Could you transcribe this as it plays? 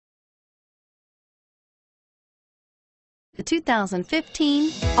The 2015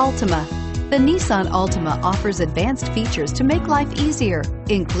 Altima. The Nissan Altima offers advanced features to make life easier,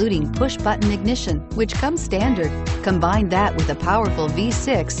 including push-button ignition, which comes standard. Combine that with a powerful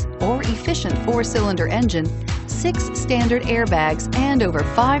V6 or efficient 4-cylinder engine, 6 standard airbags, and over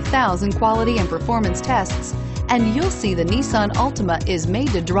 5,000 quality and performance tests, and you'll see the Nissan Altima is made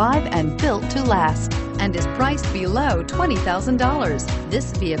to drive and built to last, and is priced below $20,000.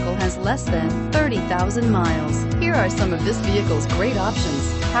 This vehicle has less than 30,000 miles. Here are some of this vehicle's great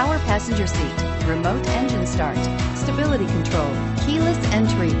options: power passenger seat, remote engine start, stability control, keyless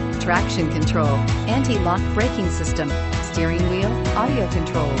entry, traction control, anti-lock braking system, steering wheel audio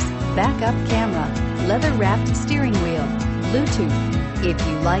controls, backup camera, leather-wrapped steering wheel, Bluetooth. If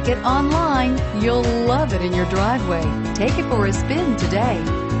you like it online, you'll love it in your driveway. Take it for a spin today.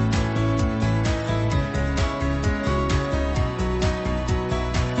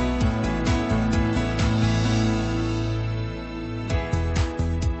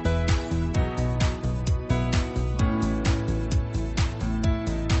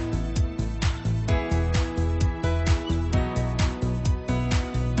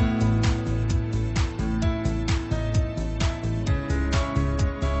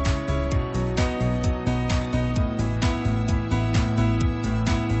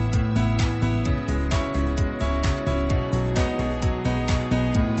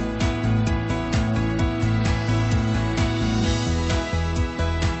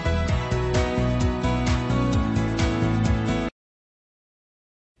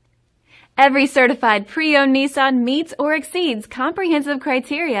 Every certified pre-owned Nissan meets or exceeds comprehensive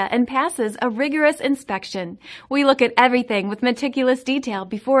criteria and passes a rigorous inspection. We look at everything with meticulous detail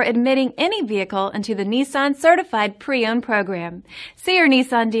before admitting any vehicle into the Nissan Certified Pre-Owned program. See your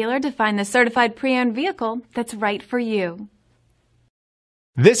Nissan dealer to find the certified pre-owned vehicle that's right for you.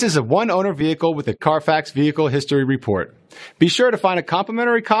 This is a one-owner vehicle with a Carfax Vehicle History Report. Be sure to find a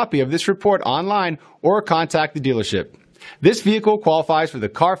complimentary copy of this report online or contact the dealership. This vehicle qualifies for the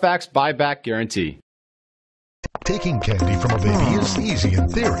Carfax buyback guarantee. Taking candy from a baby is easy in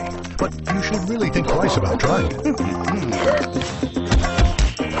theory, but you should really think twice about trying it.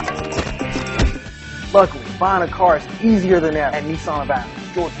 Luckily, buying a car is easier than ever at Nissan of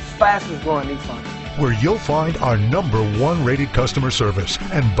Athens, Georgia's fastest growing Nissan, where you'll find our #1 rated customer service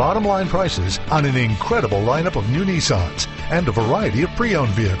and bottom line prices on an incredible lineup of new Nissans and a variety of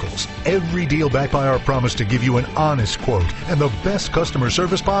pre-owned vehicles. Every deal backed by our promise to give you an honest quote and the best customer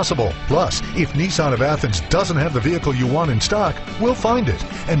service possible. Plus, if Nissan of Athens doesn't have the vehicle you want in stock, we'll find it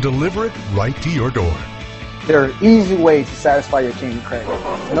and deliver it right to your door. There are easy ways to satisfy your king credit.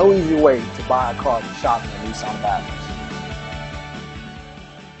 No easy way to buy a car than shopping at Nissan of Athens.